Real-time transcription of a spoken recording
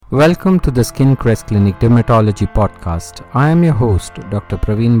Welcome to the Skin Crest Clinic Dermatology Podcast. I am your host, Dr.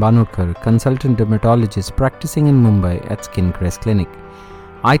 Praveen Banurkar, consultant dermatologist practicing in Mumbai at Skin Crest Clinic.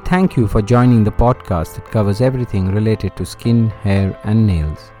 I thank you for joining the podcast that covers everything related to skin, hair and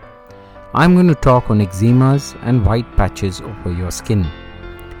nails. I'm going to talk on eczemas and white patches over your skin.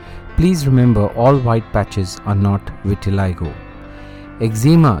 Please remember, all white patches are not vitiligo.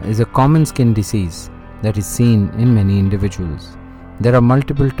 Eczema is a common skin disease that is seen in many individuals. There are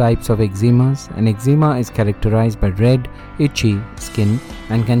multiple types of eczemas, and eczema is characterized by red, itchy skin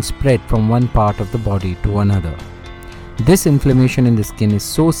and can spread from one part of the body to another. This inflammation in the skin is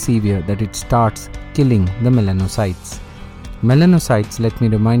so severe that it starts killing the melanocytes. Melanocytes, let me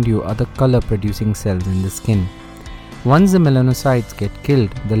remind you, are the color-producing cells in the skin. Once the melanocytes get killed,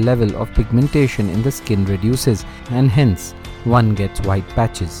 the level of pigmentation in the skin reduces and hence one gets white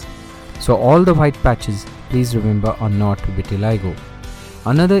patches. So all the white patches, please remember, are not vitiligo.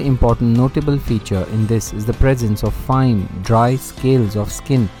 Another important notable feature in this is the presence of fine, dry scales of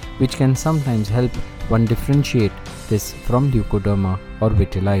skin, which can sometimes help one differentiate this from leukoderma or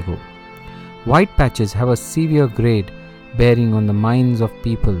vitiligo. White patches have a severe grade bearing on the minds of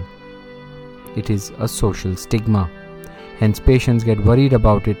people. It is a social stigma. Hence patients get worried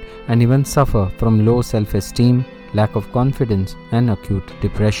about it and even suffer from low self-esteem, lack of confidence and acute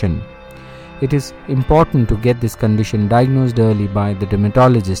depression. It is important to get this condition diagnosed early by the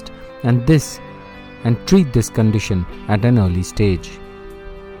dermatologist and treat this condition at an early stage.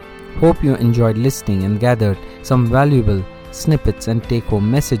 Hope you enjoyed listening and gathered some valuable snippets and take-home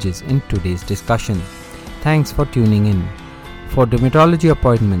messages in today's discussion. Thanks for tuning in. For dermatology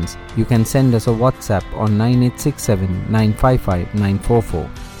appointments, you can send us a WhatsApp on 9867 955 944.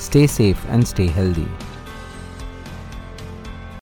 Stay safe and stay healthy.